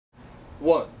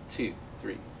1, 2,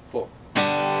 3, 4.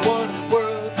 One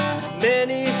world,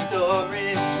 many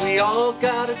stories, we all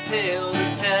got a tale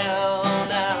to tell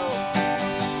now.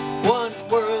 One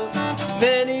world,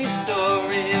 many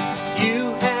stories,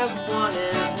 you have one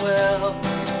as well.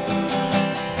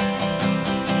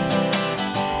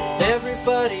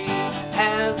 Everybody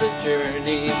has a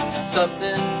journey,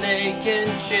 something they can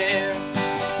share,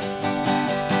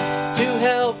 to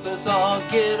help us all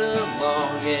get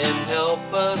along and help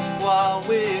us while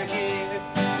we're here.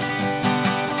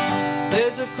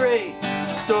 There's a great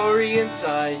story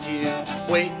inside you,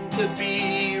 waiting to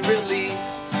be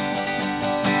released.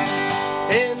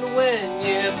 And when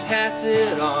you pass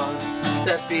it on,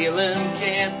 that feeling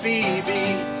can't be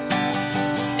beat.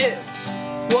 It's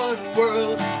one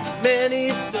world, many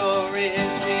stories,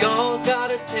 we all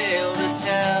got a tale to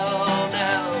tell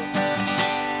now.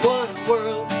 One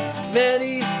world,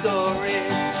 many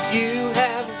stories, you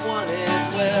have one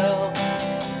as well.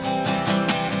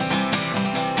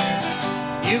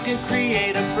 You can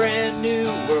create a brand new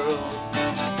world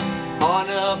on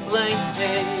a blank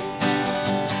page.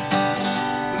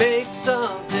 Make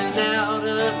something out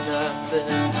of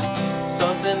nothing,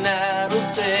 something that'll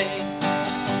stay.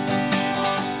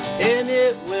 And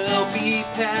it will be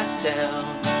passed down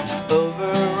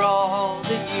over all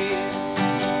the years.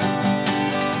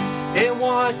 And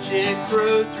watch it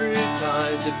grow through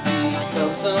time to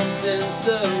become something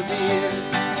so dear.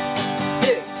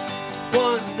 It's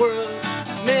one world,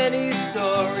 many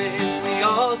stories, we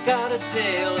all got a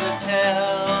tale to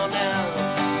tell now.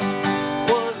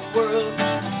 One world,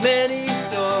 many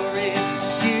stories,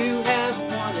 you have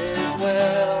one as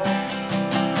well.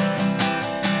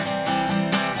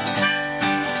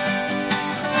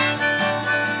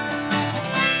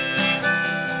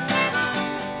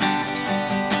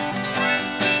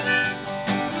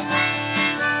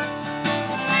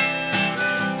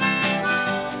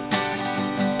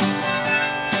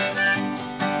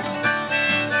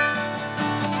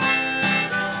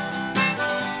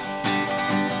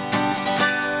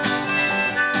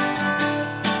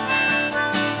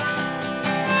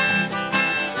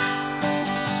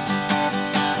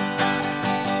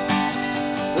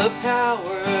 The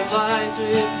power lies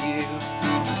with you.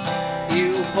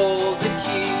 You hold the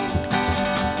key.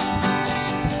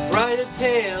 Write a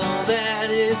tale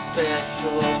that is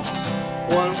special,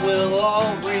 one we'll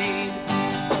all read.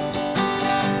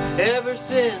 Ever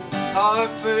since our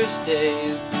first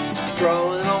days,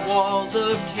 drawing on walls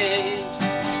of caves,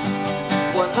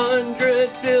 100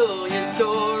 billion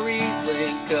stories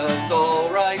link us all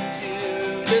right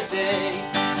to today.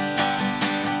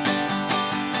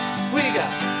 We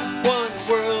got one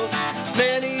world,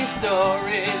 many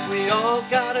stories, we all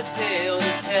got a tale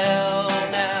to tell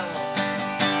now.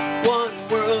 One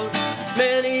world,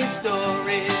 many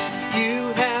stories,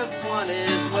 you have one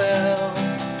as well.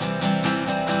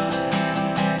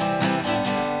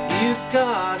 You've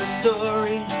got a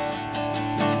story,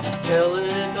 tell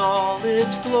it in all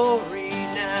its glory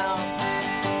now.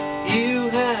 You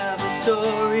have a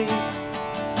story,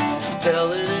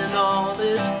 tell it in all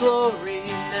its glory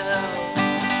now.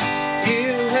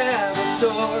 You have a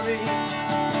story,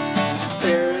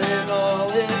 share it in all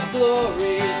its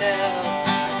glory now.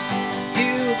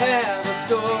 You have a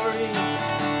story,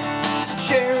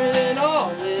 share it in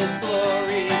all its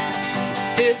glory.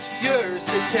 It's yours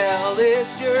to tell,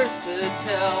 it's yours to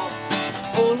tell.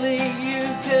 Only you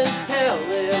can tell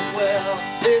it well.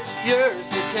 It's yours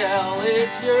to tell,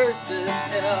 it's yours to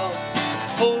tell.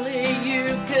 Only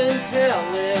you can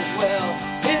tell it well.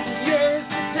 It's yours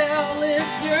to tell,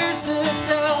 it's yours to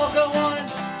tell. Go on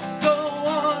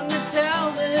and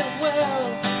tell it well.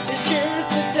 It's yours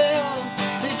to tell,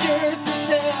 it's yours to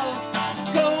tell.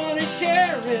 Go on and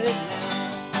share it now.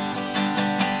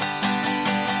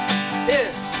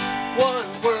 It's one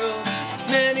world,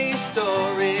 many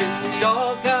stories, we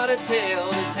all got a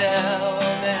tale to tell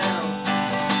now.